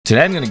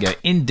Today I'm going to go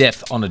in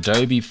depth on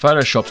Adobe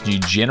Photoshop's new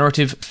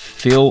Generative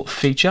Fill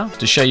feature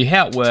to show you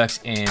how it works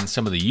and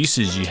some of the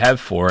uses you have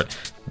for it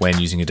when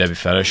using Adobe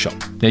Photoshop.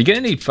 Now you're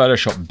going to need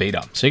Photoshop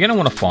Beta, so you're going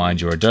to want to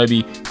find your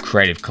Adobe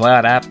Creative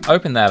Cloud app,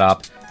 open that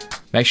up,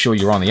 make sure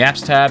you're on the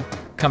Apps tab,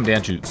 come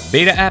down to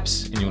Beta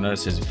Apps, and you'll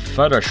notice there's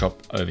Photoshop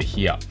over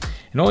here.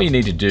 And all you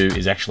need to do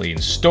is actually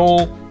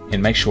install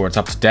and make sure it's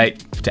up to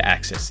date to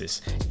access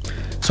this.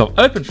 So I've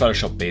opened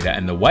Photoshop Beta,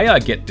 and the way I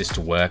get this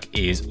to work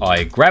is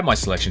I grab my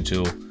selection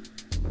tool,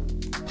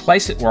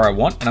 place it where I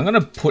want, and I'm going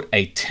to put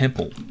a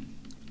temple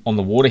on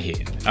the water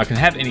here. I can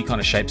have any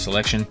kind of shape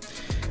selection,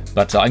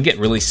 but I can get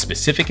really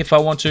specific if I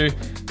want to.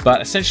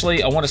 But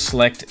essentially, I want to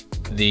select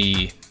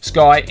the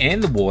sky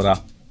and the water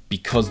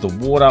because the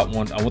water, I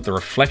want the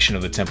reflection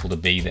of the temple to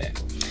be there.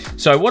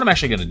 So what I'm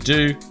actually going to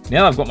do,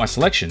 now that I've got my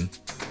selection,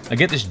 I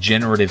get this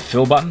Generative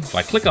Fill button. If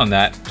I click on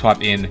that,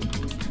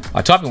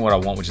 I type in what I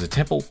want, which is a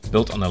temple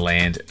built on the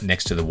land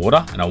next to the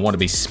water, and I want to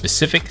be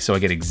specific so I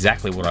get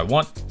exactly what I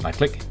want. I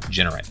click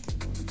Generate.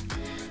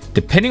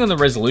 Depending on the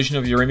resolution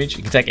of your image,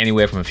 it can take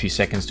anywhere from a few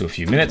seconds to a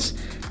few minutes,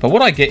 but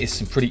what I get is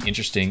some pretty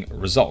interesting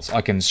results. I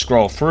can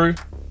scroll through,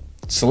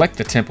 select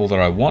the temple that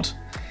I want.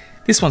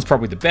 This one's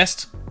probably the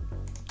best,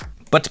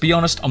 but to be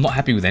honest, I'm not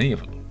happy with any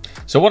of them.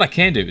 So what I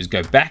can do is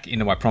go back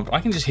into my prompt.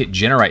 I can just hit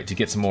Generate to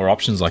get some more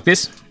options like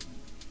this,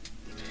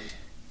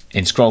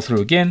 and scroll through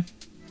again.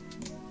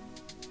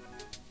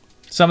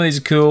 Some of these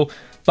are cool,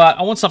 but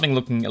I want something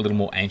looking a little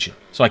more ancient.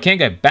 So I can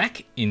go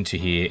back into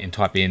here and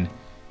type in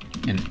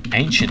an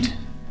ancient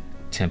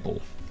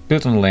temple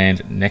built on the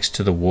land next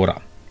to the water,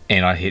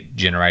 and I hit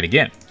Generate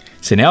again.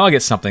 So now I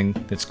get something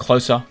that's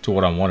closer to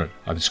what I wanted.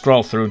 I can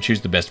scroll through and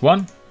choose the best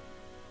one.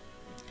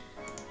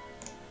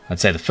 I'd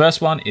say the first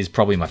one is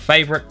probably my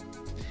favorite,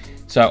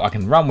 so I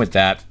can run with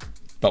that.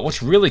 But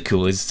what's really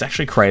cool is it's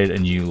actually created a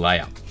new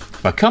layer.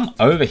 If I come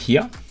over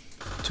here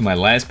to my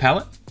layers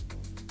palette,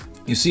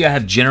 you see I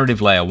have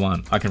generative layer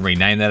 1. I can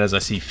rename that as I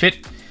see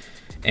fit.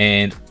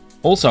 And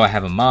also I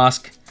have a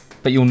mask,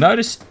 but you'll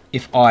notice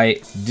if I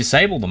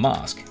disable the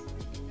mask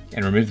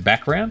and remove the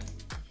background,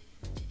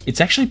 it's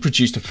actually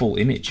produced a full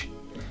image.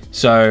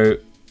 So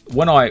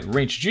when I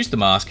reintroduce the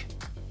mask,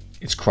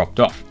 it's cropped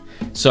off.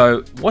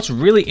 So what's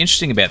really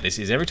interesting about this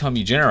is every time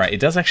you generate, it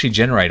does actually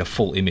generate a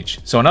full image.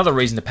 So another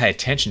reason to pay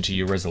attention to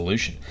your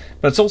resolution,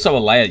 but it's also a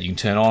layer that you can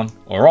turn on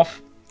or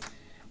off.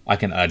 I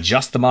can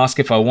adjust the mask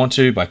if I want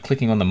to by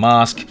clicking on the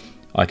mask.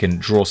 I can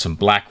draw some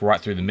black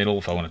right through the middle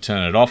if I want to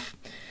turn it off.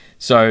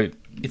 So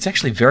it's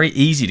actually very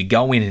easy to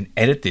go in and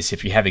edit this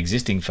if you have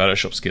existing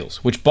Photoshop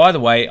skills, which by the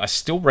way, I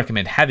still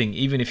recommend having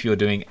even if you're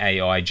doing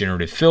AI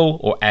Generative Fill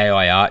or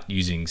AI Art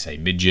using say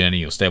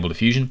Midjourney or Stable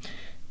Diffusion.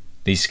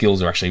 These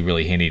skills are actually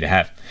really handy to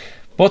have.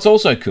 But what's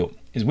also cool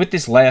is with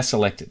this layer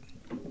selected,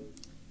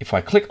 if I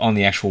click on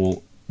the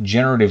actual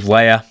generative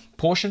layer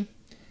portion,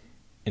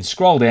 and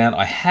scroll down,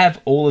 I have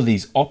all of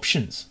these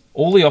options.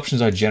 All the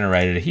options I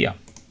generated are here.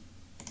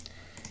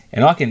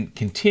 And I can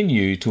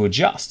continue to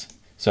adjust.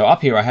 So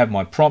up here I have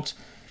my prompt.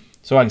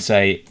 So I can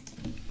say,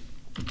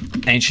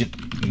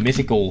 ancient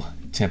mythical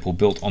temple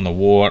built on the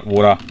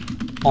water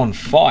on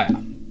fire.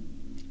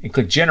 And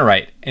click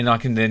Generate, and I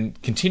can then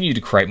continue to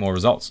create more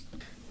results.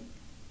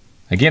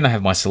 Again, I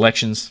have my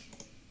selections,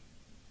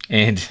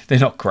 and they're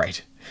not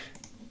great.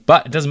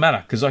 But it doesn't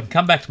matter, because I can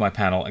come back to my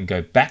panel and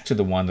go back to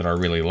the one that I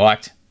really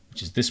liked,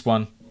 which is this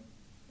one,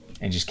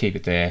 and just keep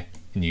it there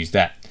and use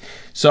that.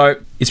 So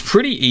it's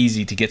pretty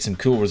easy to get some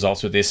cool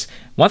results with this.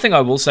 One thing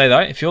I will say though,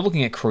 if you're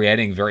looking at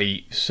creating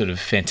very sort of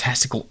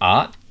fantastical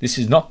art, this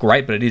is not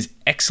great, but it is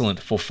excellent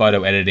for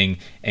photo editing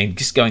and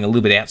just going a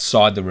little bit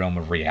outside the realm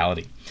of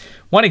reality.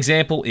 One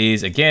example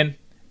is, again,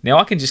 now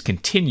I can just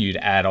continue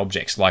to add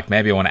objects, like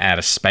maybe I want to add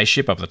a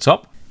spaceship up the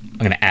top. I'm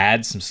going to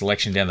add some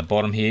selection down the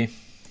bottom here.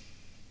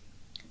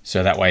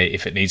 So that way,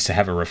 if it needs to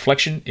have a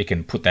reflection, it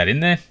can put that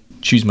in there.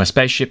 Choose my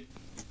spaceship.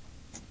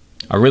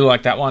 I really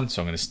like that one,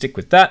 so I'm going to stick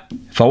with that.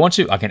 If I want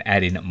to, I can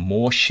add in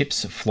more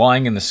ships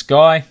flying in the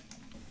sky.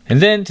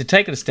 And then to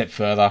take it a step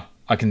further,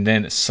 I can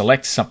then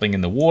select something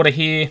in the water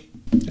here,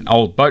 an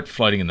old boat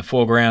floating in the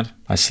foreground.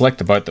 I select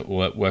the boat that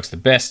works the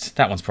best.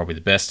 That one's probably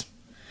the best,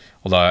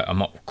 although I'm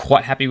not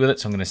quite happy with it,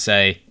 so I'm going to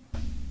say.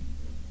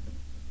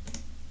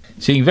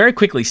 So you can very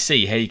quickly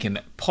see how you can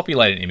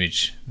populate an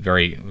image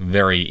very,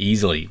 very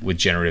easily with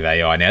generative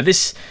AI. Now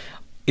this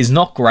is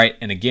not great,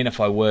 and again, if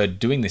I were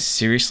doing this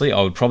seriously,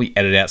 I would probably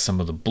edit out some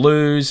of the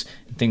blues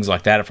and things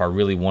like that if I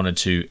really wanted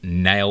to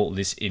nail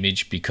this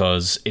image,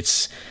 because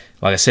it's,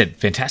 like I said,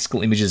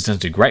 fantastical images it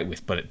doesn't do great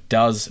with, but it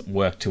does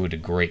work to a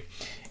degree.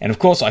 And of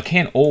course, I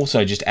can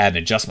also just add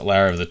an adjustment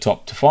layer over the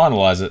top to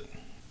finalize it,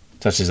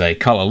 such as a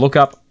color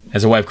lookup,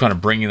 as a way of kind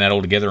of bringing that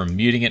all together and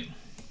muting it.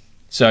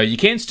 So you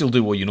can still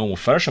do all your normal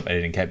Photoshop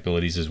editing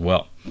capabilities as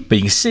well. But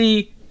you can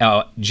see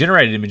our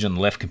generated image on the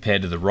left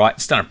compared to the right.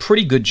 It's done a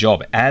pretty good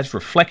job. It adds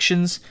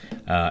reflections.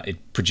 It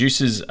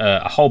produces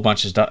a whole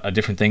bunch of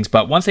different things.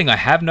 But one thing I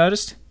have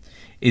noticed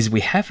is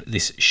we have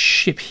this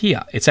ship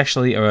here. It's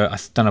actually, I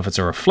don't know if it's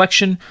a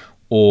reflection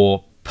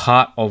or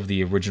part of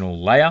the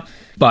original layer,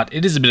 but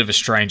it is a bit of a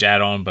strange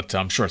add-on, but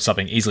I'm sure it's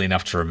something easily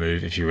enough to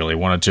remove if you really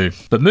wanted to.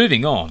 But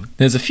moving on,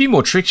 there's a few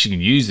more tricks you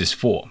can use this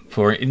for.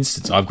 For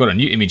instance, I've got a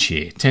new image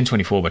here,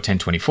 1024 by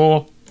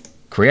 1024,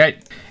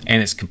 create,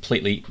 and it's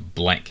completely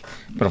blank.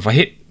 But if I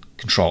hit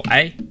Control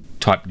A,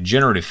 type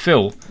Generative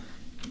Fill,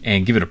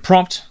 and give it a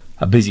prompt,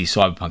 a busy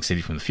cyberpunk city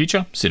from the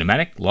future,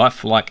 cinematic,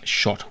 lifelike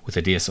shot with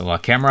a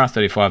DSLR camera,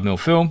 35mm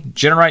film,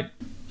 generate.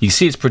 You can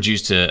see it's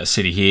produced a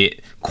city here.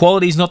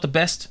 Quality's not the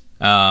best.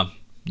 You're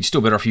still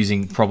better off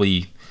using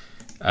probably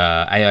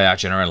AI Art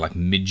Generator like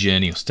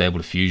Midjourney or Stable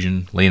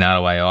Diffusion,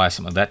 Leonardo AI,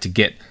 something like that to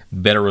get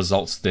better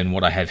results than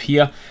what I have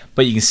here.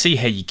 But you can see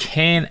how you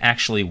can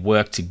actually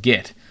work to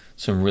get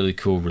some really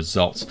cool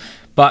results.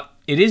 But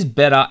it is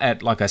better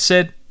at, like I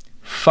said,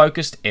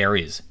 focused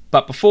areas.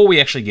 But before we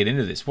actually get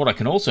into this, what I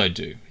can also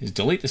do is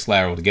delete this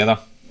layer altogether.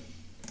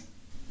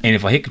 And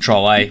if I hit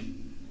Control A,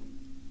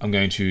 I'm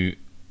going to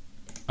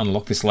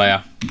unlock this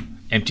layer,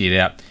 empty it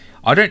out.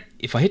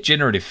 If I hit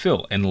Generative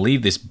Fill and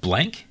leave this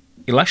blank,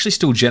 it'll actually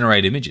still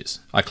generate images.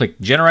 I click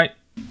Generate,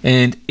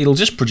 and it'll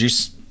just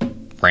produce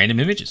random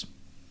images.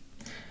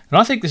 And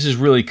I think this is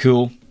really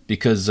cool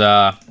because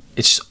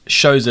it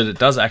shows that it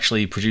does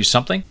actually produce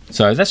something.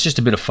 So that's just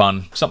a bit of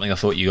fun, something I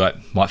thought you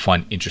might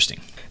find interesting.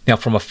 Now,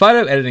 from a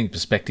photo editing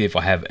perspective,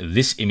 I have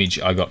this image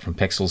I got from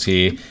Pexels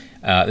here.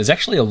 There's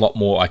actually a lot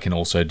more I can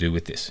also do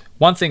with this.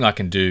 One thing I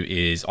can do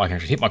is I can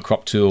actually hit my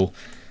crop tool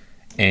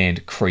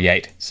and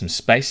create some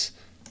space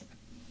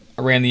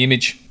around the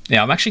image.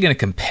 Now, I'm actually going to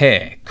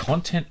compare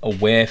content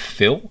aware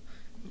fill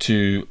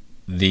to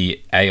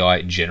the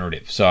AI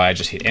generative. So I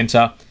just hit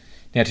enter.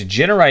 Now, to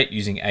generate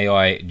using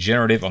AI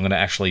generative, I'm going to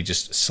actually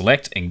just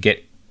select and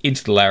get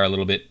into the layer a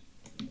little bit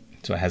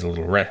so it has a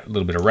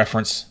little bit of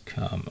reference.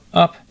 Come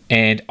up,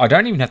 and I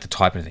don't even have to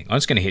type anything. I'm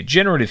just going to hit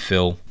Generative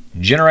Fill,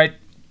 generate,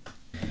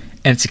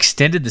 and it's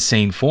extended the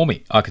scene for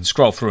me. I can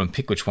scroll through and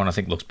pick which one I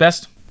think looks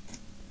best.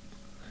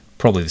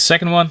 Probably the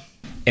second one.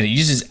 And it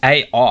uses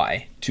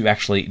AI to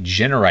actually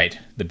generate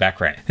the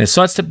background. Now,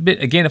 sidestep a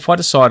bit, again, if I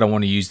decide I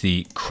want to use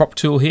the crop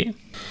tool here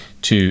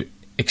to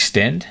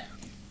extend,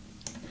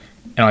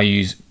 and I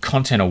use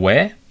content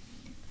aware,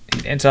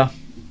 hit enter,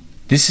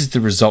 this is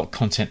the result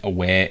content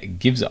aware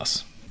gives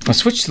us. If I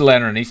switch to the layer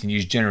underneath and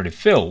use Generative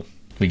Fill,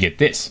 we get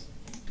this.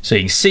 So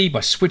you can see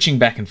by switching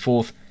back and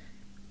forth,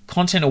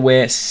 content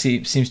aware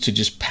seems to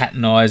just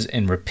patternize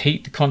and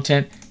repeat the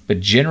content, but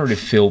Generative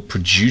Fill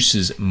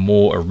produces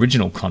more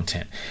original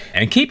content.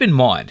 And keep in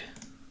mind,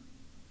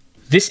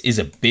 this is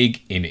a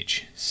big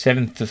image,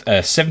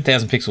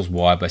 7,000 pixels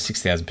wide by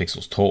 6,000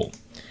 pixels tall.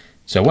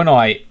 So when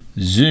I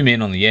zoom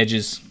in on the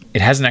edges,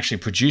 it hasn't actually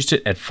produced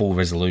it at full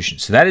resolution.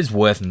 So that is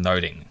worth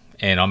noting.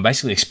 And I'm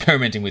basically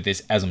experimenting with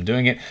this as I'm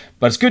doing it,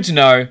 but it's good to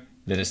know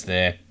that it's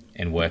there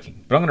and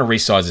working. But I'm going to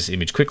resize this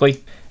image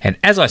quickly. And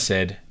as I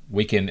said,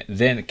 we can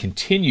then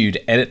continue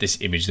to edit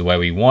this image the way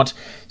we want.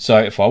 So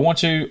if I want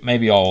to,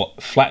 maybe I'll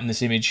flatten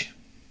this image.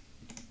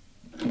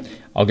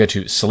 I'll go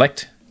to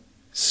Select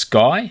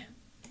Sky.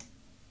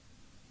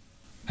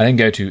 I then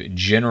go to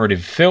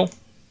Generative Fill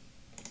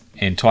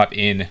and type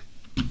in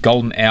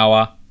Golden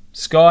Hour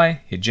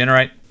Sky, hit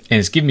Generate, and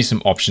it's given me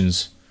some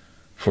options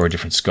for a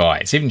different sky.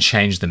 It's even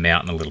changed the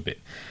mountain a little bit.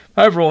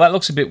 Overall, that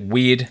looks a bit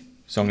weird.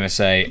 So I'm going to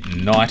say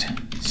night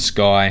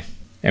sky.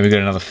 And we've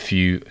got another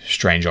few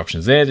strange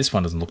options there. This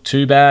one doesn't look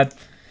too bad.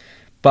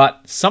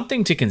 But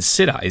something to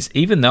consider is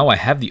even though I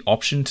have the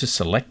option to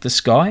select the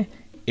sky,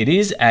 it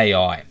is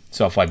AI.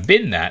 So if I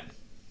bin that,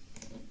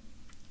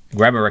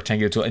 grab a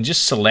rectangular tool and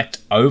just select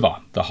over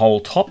the whole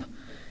top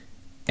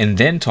and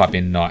then type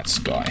in night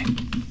sky.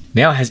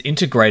 Now it has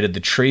integrated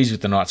the trees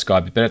with the night sky,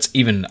 but it's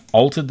even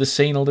altered the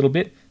scene a little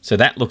bit. So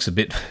that looks a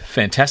bit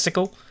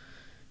fantastical.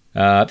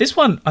 This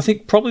one, I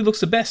think, probably looks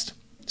the best.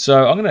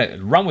 So I'm going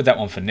to run with that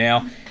one for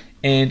now,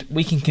 and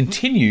we can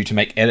continue to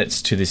make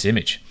edits to this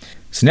image.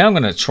 So now I'm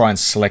going to try and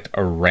select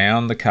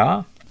around the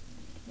car.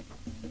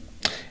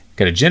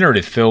 Go to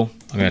Generative Fill.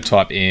 I'm going to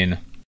type in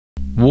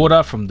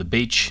water from the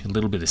beach, a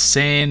little bit of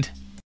sand.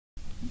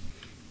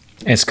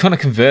 And it's kind of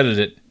converted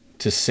it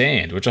to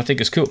sand, which I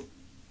think is cool.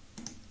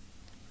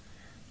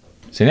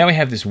 So now we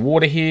have this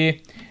water here.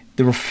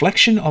 The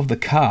reflection of the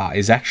car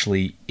is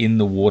actually in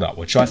the water,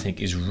 which I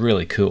think is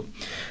really cool.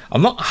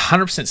 I'm not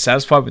 100%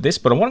 satisfied with this,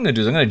 but what I'm going to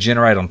do is I'm going to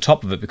generate on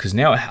top of it because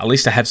now at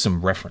least I have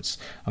some reference.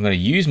 I'm going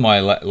to use my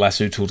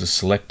lasso tool to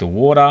select the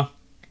water,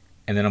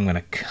 and then I'm going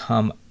to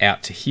come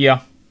out to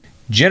here.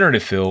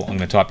 Generative Fill, I'm going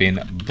to type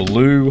in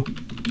blue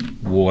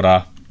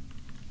water,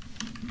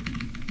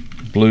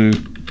 blue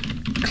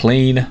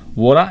clean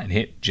water, and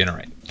hit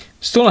Generate.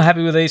 Still not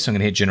happy with these, so I'm going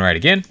to hit Generate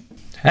again.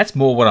 That's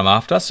more what I'm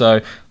after, so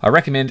I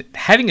recommend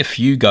having a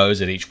few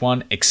goes at each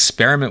one,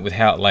 experiment with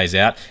how it lays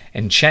out,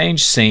 and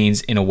change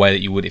scenes in a way that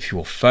you would if you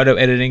were photo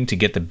editing to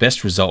get the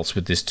best results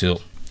with this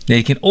tool. Now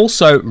you can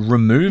also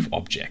remove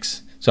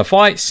objects. So if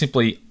I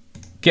simply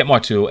get my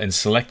tool and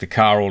select the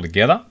car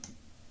altogether,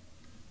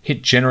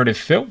 hit Generative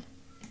Fill,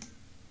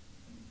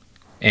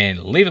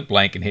 and leave it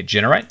blank and hit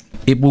Generate,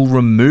 it will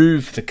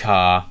remove the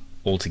car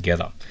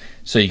altogether.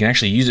 so you can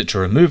actually use it to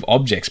remove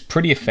objects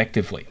pretty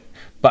effectively.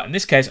 But in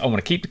this case, I want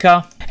to keep the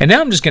car. And now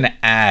I'm just going to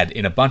add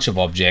in a bunch of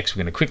objects.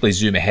 We're going to quickly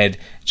zoom ahead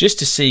just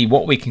to see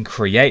what we can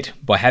create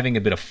by having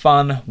a bit of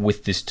fun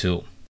with this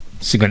tool.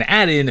 So you're going to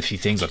add in a few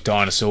things like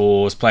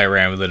dinosaurs, play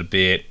around with it a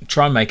bit,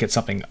 try and make it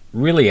something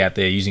really out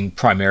there using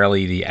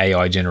primarily the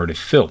AI Generative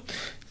Fill.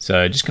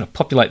 So just going to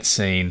populate the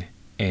scene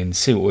and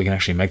see what we can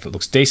actually make that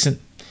looks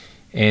decent.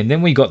 And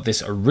then we got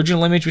this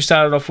original image we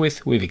started off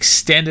with, we've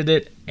extended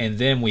it, and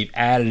then we've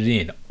added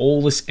in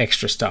all this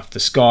extra stuff, the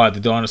sky, the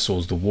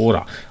dinosaurs, the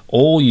water,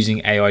 all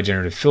using AI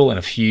Generative Fill and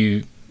a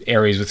few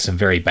areas with some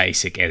very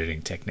basic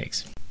editing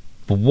techniques.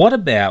 But what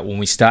about when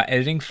we start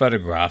editing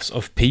photographs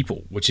of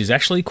people, which is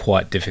actually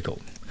quite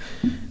difficult?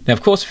 Now,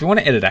 of course, if we want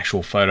to edit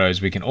actual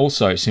photos, we can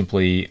also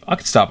simply, I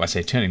could start by,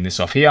 say, turning this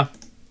off here,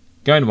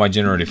 going to my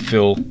Generative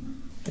Fill,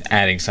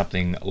 adding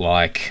something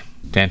like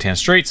downtown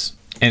streets,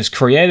 and it's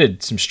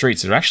created some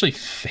streets that are actually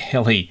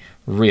fairly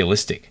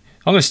realistic.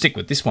 I'm going to stick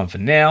with this one for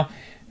now.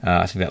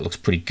 I think that looks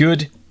pretty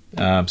good.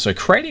 So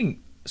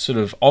creating sort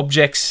of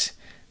objects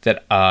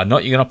that are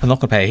you're not going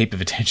to pay a heap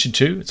of attention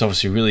to. It's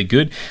obviously really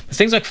good. But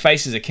things like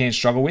faces I can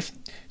struggle with.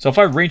 So if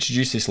I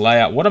reintroduce this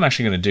layout, what I'm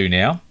actually going to do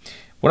now,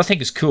 what I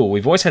think is cool,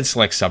 we've always had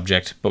select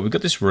subject, but we've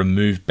got this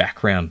remove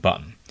background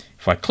button.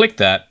 If I click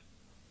that,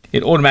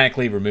 it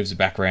automatically removes the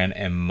background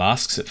and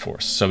masks it for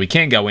us. So we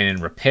can go in and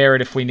repair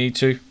it if we need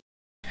to,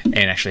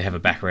 and actually have a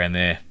background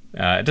there.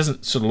 It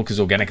doesn't sort of look as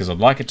organic as I'd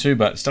like it to,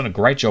 but it's done a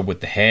great job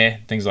with the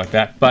hair, things like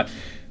that. But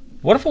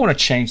what if I want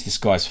to change this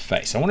guy's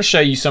face? I want to show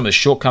you some of the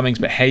shortcomings,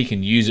 but how you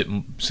can use it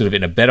sort of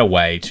in a better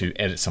way to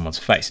edit someone's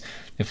face.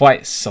 If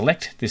I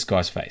select this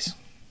guy's face,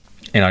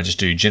 and I just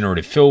do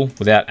Generative Fill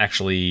without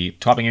actually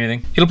typing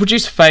anything, it'll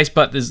produce a face,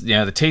 but there's,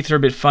 the teeth are a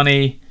bit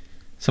funny.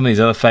 Some of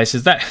these other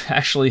faces, that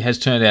actually has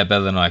turned out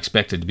better than I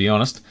expected, to be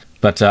honest.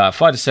 But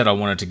if I just said I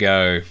wanted to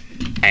go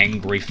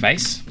angry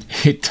face,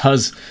 it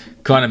does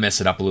kind of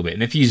mess it up a little bit.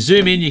 And if you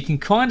zoom in, you can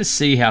kind of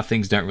see how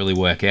things don't really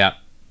work out.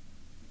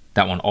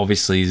 That one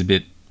obviously is a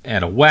bit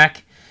out of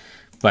whack,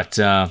 but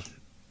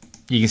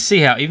you can see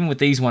how even with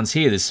these ones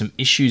here, there's some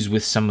issues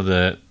with some of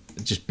the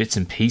just bits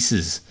and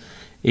pieces.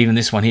 Even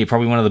this one here,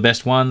 probably one of the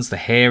best ones. The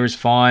hair is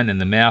fine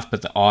and the mouth,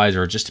 but the eyes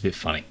are just a bit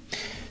funny.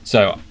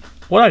 So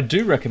what I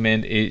do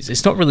recommend is,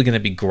 it's not really going to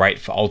be great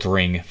for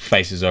altering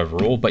faces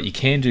overall, but you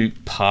can do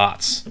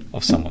parts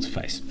of someone's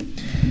face.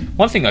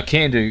 One thing I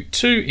can do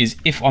too is,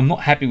 if I'm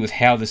not happy with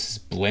how this is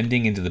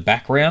blending into the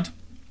background,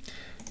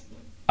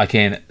 I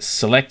can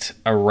select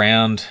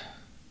around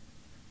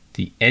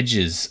the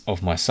edges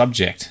of my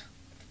subject,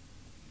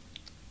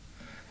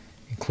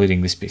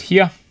 including this bit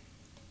here.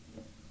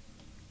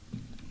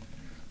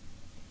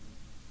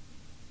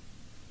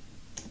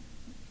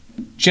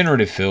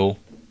 Generative Fill,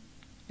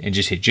 and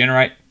just hit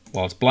generate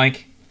while it's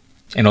blank.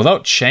 And although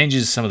it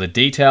changes some of the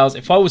details,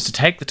 if I was to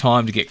take the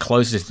time to get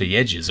closer to the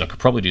edges, I could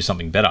probably do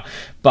something better.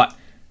 But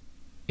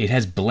it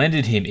has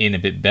blended him in a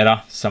bit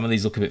better. Some of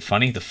these look a bit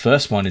funny. The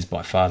first one is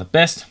by far the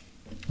best.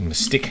 I'm going to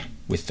stick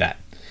with that.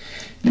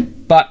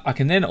 But I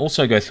can then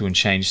also go through and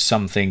change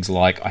some things,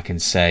 like I can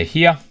say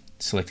here,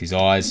 select his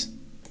eyes,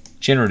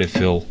 Generative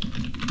Fill,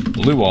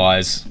 blue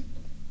eyes,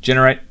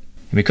 generate.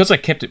 And because I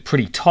kept it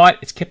pretty tight,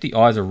 it's kept the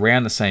eyes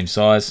around the same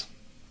size.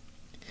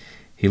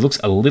 He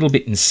looks a little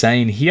bit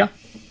insane here.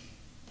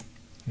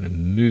 I'm going to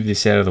move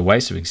this out of the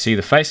way so we can see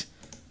the face.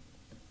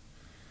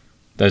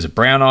 Those are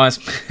brown eyes.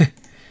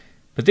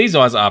 But these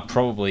eyes are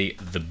probably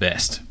the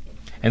best.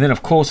 And then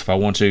of course, if I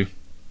want to,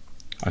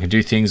 I can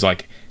do things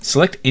like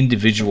select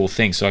individual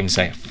things. So I can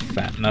say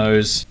fat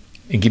nose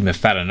and give him a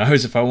fatter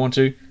nose if I want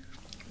to.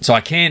 So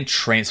I can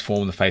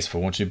transform the face if I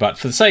want to, but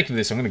for the sake of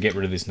this, I'm going to get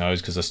rid of this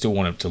nose because I still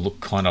want it to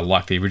look kind of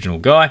like the original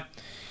guy.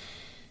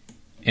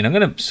 And I'm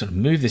going to sort of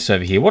move this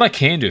over here. What I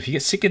can do, if you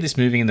get sick of this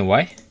moving in the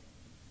way,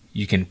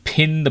 you can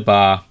pin the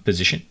bar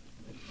position.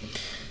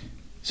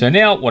 So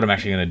now what I'm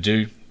actually going to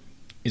do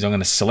is I'm going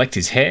to select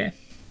his hair.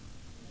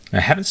 I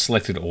haven't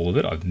selected all of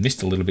it. I've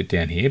missed a little bit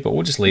down here, but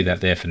we'll just leave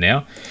that there for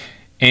now.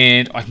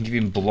 And I can give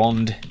him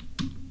blonde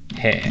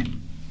hair.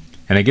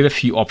 And I get a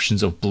few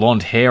options of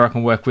blonde hair I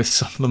can work with.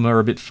 Some of them are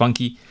a bit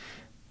funky.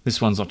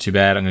 This one's not too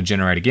bad. I'm going to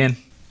generate again.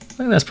 I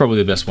think that's probably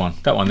the best one,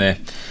 that one there.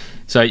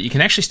 So you can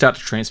actually start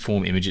to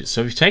transform images.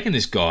 So we've taken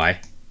this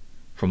guy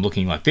from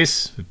looking like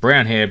this, with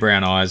brown hair,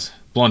 brown eyes,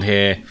 blonde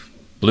hair,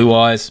 blue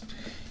eyes.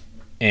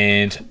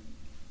 And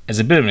as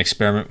a bit of an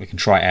experiment, we can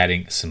try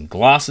adding some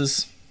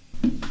glasses.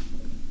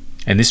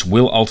 And this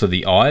will alter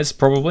the eyes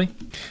probably.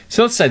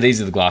 So let's say these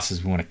are the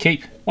glasses we want to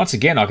keep. Once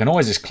again, I can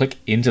always just click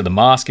into the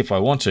mask if I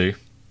want to,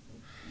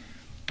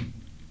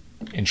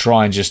 and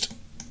try and just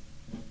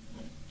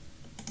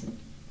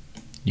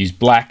use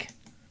black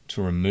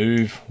to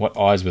remove what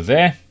eyes were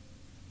there.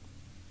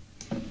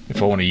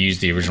 If I want to use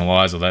the original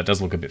eyes, although it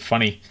does look a bit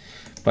funny,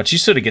 but you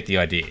sort of get the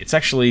idea.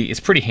 It's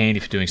pretty handy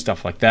for doing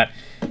stuff like that.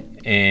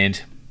 And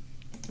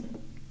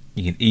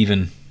you can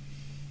even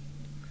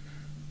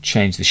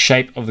change the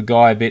shape of the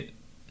guy a bit.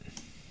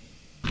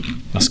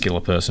 Muscular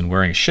person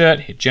wearing a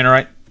shirt, hit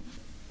generate.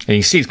 And you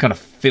can see it's kind of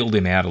filled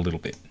him out a little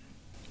bit.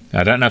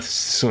 Now, I don't know if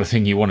it's the sort of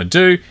thing you want to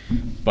do,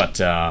 but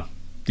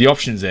the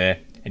option's there,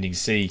 and you can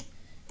see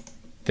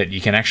that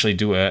you can actually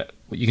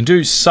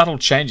do subtle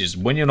changes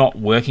when you're not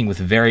working with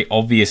very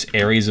obvious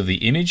areas of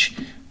the image,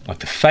 like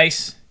the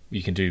face.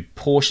 You can do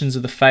portions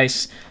of the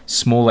face,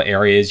 smaller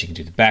areas, you can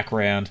do the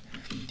background,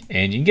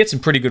 and you can get some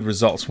pretty good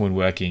results when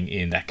working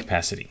in that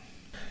capacity.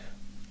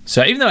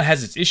 So even though it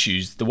has its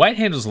issues, the way it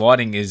handles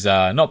lighting is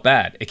not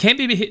bad. It can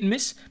be a bit hit and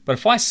miss, but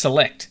if I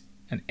select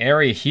an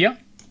area here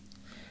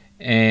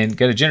and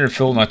go to Generative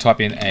Fill and I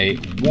type in a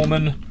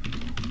woman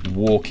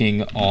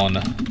walking on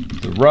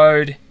the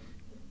road,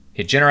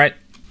 hit generate.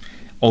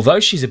 Although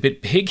she's a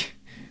bit big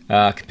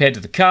compared to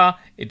the car,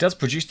 it does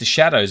produce the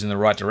shadows in the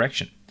right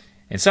direction.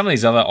 And some of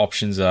these other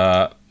options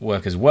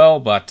work as well,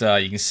 but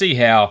you can see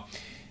how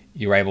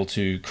you're able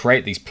to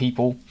create these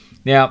people.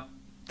 Now,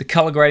 the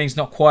color grading is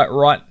not quite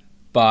right,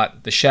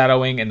 but the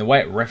shadowing and the way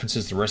it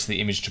references the rest of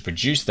the image to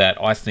produce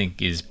that, I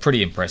think, is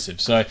pretty impressive.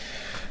 So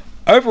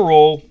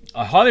overall,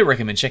 I highly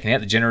recommend checking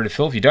out the Generative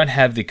Fill. If you don't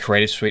have the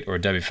Creative Suite or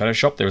Adobe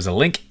Photoshop, there is a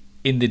link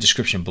in the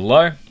description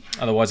below.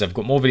 Otherwise, I've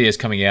got more videos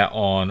coming out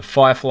on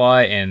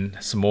Firefly and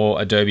some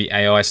more Adobe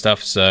AI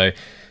stuff, so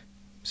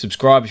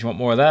subscribe if you want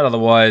more of that.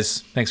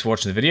 Otherwise, thanks for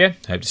watching the video.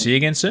 Hope to see you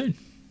again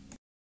soon.